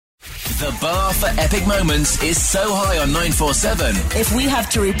The bar for epic moments is so high on 947. If we have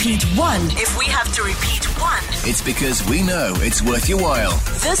to repeat one, It's because we know it's worth your while.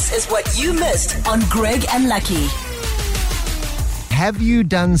 this is what you missed on Greg and Lucky. Have you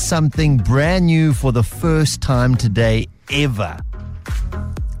done something brand new for the first time today ever?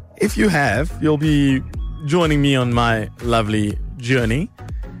 If you have, you'll be joining me on my lovely journey.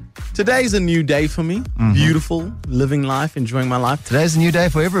 Today's a new day for me. Beautiful, living life, enjoying my life. Today's a new day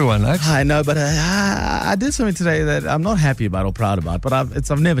for everyone, Lux. I know, but I did something today that I'm not happy about or proud about, but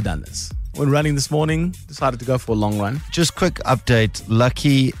I've never done this. When running this morning, decided to go for a long run. Just quick update.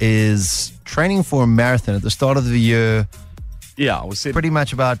 Lucky is training for a marathon at the start of the year. Yeah, we said Pretty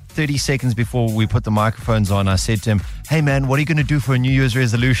much about 30 seconds before we put the microphones on, I said to him, hey man, what are you going to do for a New Year's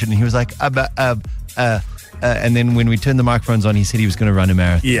resolution? And he was like, and then when we turned the microphones on, he said he was going to run a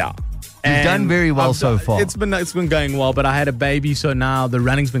marathon. yeah. You've done very well so far. It's been going well, but I had a baby, so now the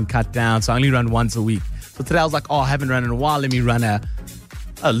running's been cut down. So I only run once a week. So today I was like, I haven't run in a while. Let me run a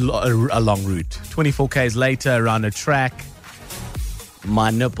long route. 24 Ks later, around a track, my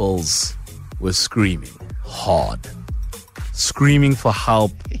nipples were screaming hard. Screaming for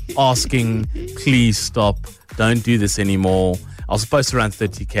help, asking, please stop, don't do this anymore. I was supposed to run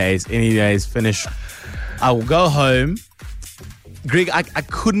 30 Ks. Anyways, finish. I will go home. Greg, I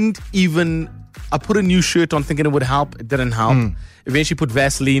couldn't even, I put a new shirt on thinking it would help. It didn't help. Eventually put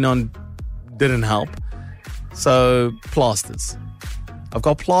Vaseline on, didn't help. So, plasters. I've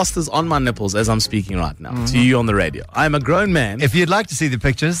got plasters on my nipples as I'm speaking right now to you on the radio. I'm a grown man. If you'd like to see the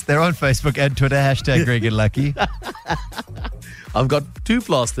pictures, they're on Facebook and Twitter, hashtag Greg and Lucky. I've got 2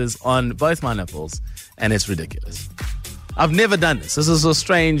 plasters on both my nipples, and it's ridiculous. I've never done this. This is a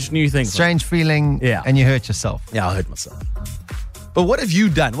strange new thing. Strange feeling, Yeah. and you hurt yourself. Yeah, I hurt myself. But what have you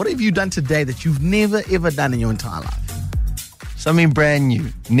done? What have you done today that you've never, ever done in your entire life? Something brand new.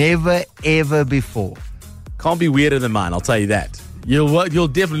 Never, ever before. Can't be weirder than mine, I'll tell you that. You'll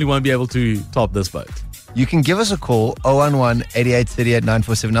definitely won't be able to top this boat. You can give us a call,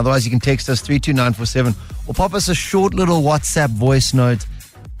 011-8838-947. Otherwise, you can text us 32947 or pop us a short little WhatsApp voice note.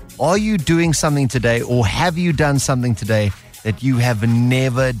 Are you doing something today, or have you done something today that you have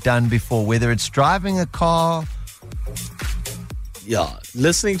never done before? Whether it's driving a car, Yeah,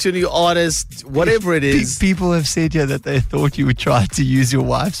 listening to new artists, whatever it is. People have said here that they thought you would try to use your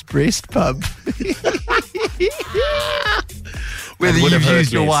wife's breast pump. Whether That would have you've hurt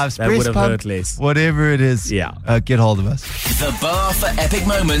used your less. wife's That breast would have pump, hurt less. whatever it is, Yeah. Get hold of us. The bar for epic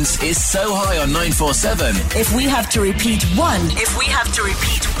moments is so high on 947. If we have to repeat one,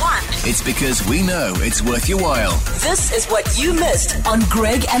 It's because we know it's worth your while. this is what you missed on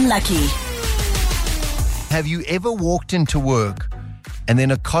Greg and Lucky. Have you ever walked into work and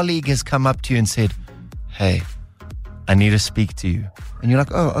then a colleague has come up to you and said, hey, I need to speak to you? And you're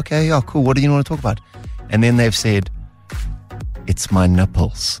like, oh, okay, yeah, cool. What do you want to talk about? And then they've said, it's my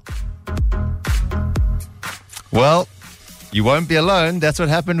nipples. Well, you won't be alone. That's what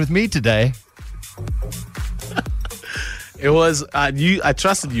happened with me today. It was, I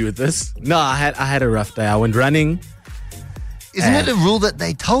trusted you with this. No, I had a rough day. I went running. Isn't it a rule that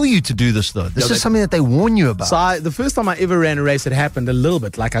they tell you to do this, though? This is something that they warn you about. So the first time I ever ran a race, it happened a little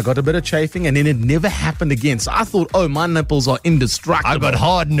bit. Like I got a bit of chafing and then it never happened again. So I thought, oh, my nipples are indestructible. I got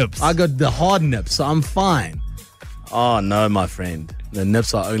hard nips. I got the hard nips, so I'm fine. Oh, no, my friend. The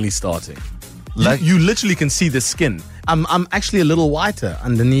nips are only starting. You literally can see the skin. I'm actually a little whiter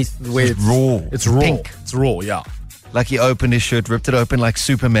underneath where it's raw. It's raw. Pink. It's raw, yeah. Like he opened his shirt, ripped it open like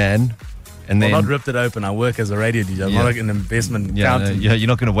Superman. And then, Well, not ripped it open. I work as a radio DJ. I'm not like an investment accountant. you're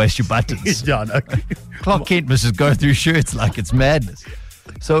not going to waste your buttons. Yeah, no. Clark Kent must just go through shirts like it's madness.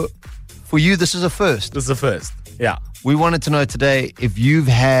 So, for you, this is a first. This is the first. Yeah. We wanted to know today if you've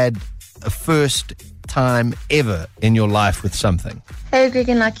had a first time ever in your life with something. Hey, Greg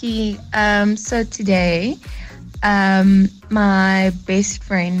and Lucky. So today, my best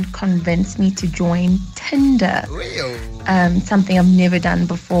friend convinced me to join Tinder. Something I've never done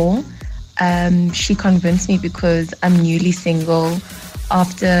before. She convinced me because I'm newly single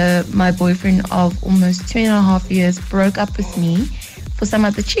after my boyfriend of almost 2.5 years broke up with me for some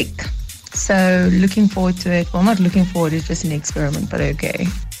other chick. So looking forward to it. Well, not looking forward, it's just an experiment, but okay.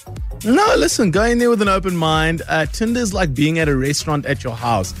 No, listen, go in there with an open mind. Tinder's like being at a restaurant at your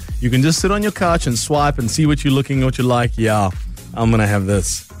house. You can just sit on your couch and swipe and see what you're looking, what you like. Yeah, I'm going to have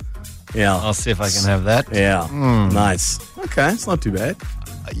this. Yeah. I'll see if I can have that. Yeah. Nice. Okay, it's not too bad.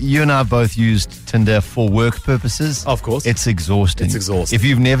 You and I both used Tinder for work purposes. Of course. It's exhausting. It's exhausting. If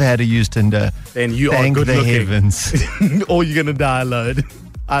you've never had to use Tinder, Then you thank are good the looking. heavens. Or you're going to die alone.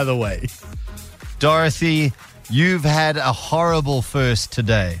 Either way. Dorothy, You've had a horrible first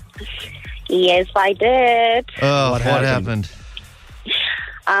today. Yes, I did. Oh, what happened?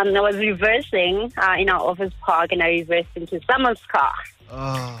 I was reversing in our office park, and I reversed into someone's car.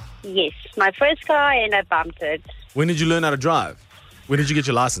 Oh. Yes, my first car, and I bumped it. When did you learn how to drive? When did you get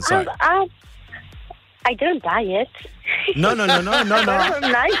your license? Sorry. I didn't buy it. No.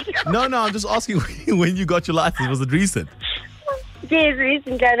 Nice. No, I'm just asking when you got your license. Was it recent? Yes,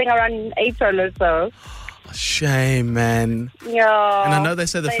 recently, I think around April or so. Shame, man. Yeah. And I know they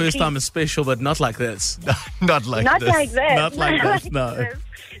say the first time is special, but not like this. Not like Not this. like this. Not like this, no.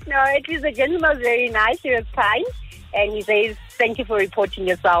 No, at least the gentleman was very nice. He was kind. And he says, thank you for reporting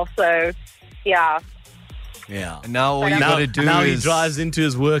yourself. So, yeah. Yeah. And now all you got to do now is... he drives into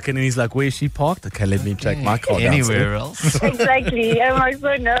his work and he's like, where's she parked? Okay, let me check my car. Anywhere else. Exactly. I was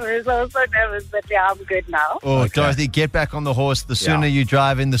so nervous. But yeah, I'm good now. Oh, Dorothy, get back on the horse. The sooner you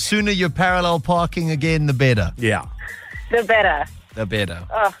drive in, the sooner you're parallel parking again, the better. Yeah. The better. The better.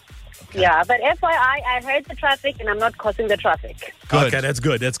 Oh, yeah. But FYI, I heard the traffic and I'm not causing the traffic. Good. Okay, that's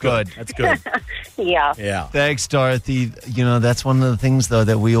good. That's good. That's good. Yeah. Yeah. Thanks, Dorothy. You know, that's one of the things, though,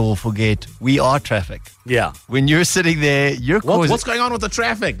 that we all forget. We are traffic. Yeah. When you're sitting there, you're causing... What's going on with the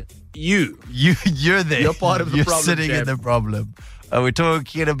traffic? You're there. You're part of the problem, You're sitting in champ. the problem. We're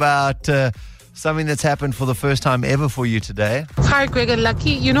talking about something that's happened for the first time ever for you today. Hi, Greg and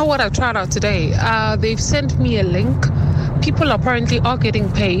Lucky. You know what I tried out today? They've sent me a link. People apparently are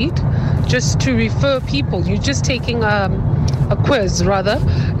getting paid just to refer people. You're just taking a quiz, rather,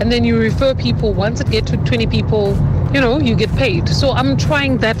 and then you refer people. Once it gets to 20 people, you get paid. So I'm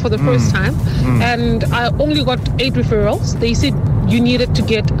trying that for the first time, and I only got 8 referrals. They said you needed to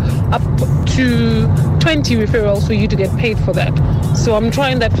get up to 20 referrals for you to get paid for that. So I'm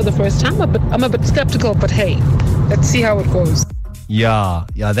trying that for the first time. I'm a bit skeptical, but hey, let's see how it goes. Yeah,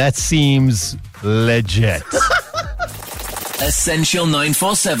 that seems legit. Essential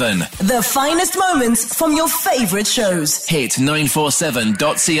 947. The finest moments from your favorite shows. Hit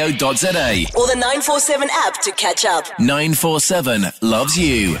 947.co.za. Or the 947 app to catch up. 947 loves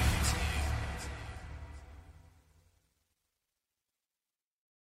you.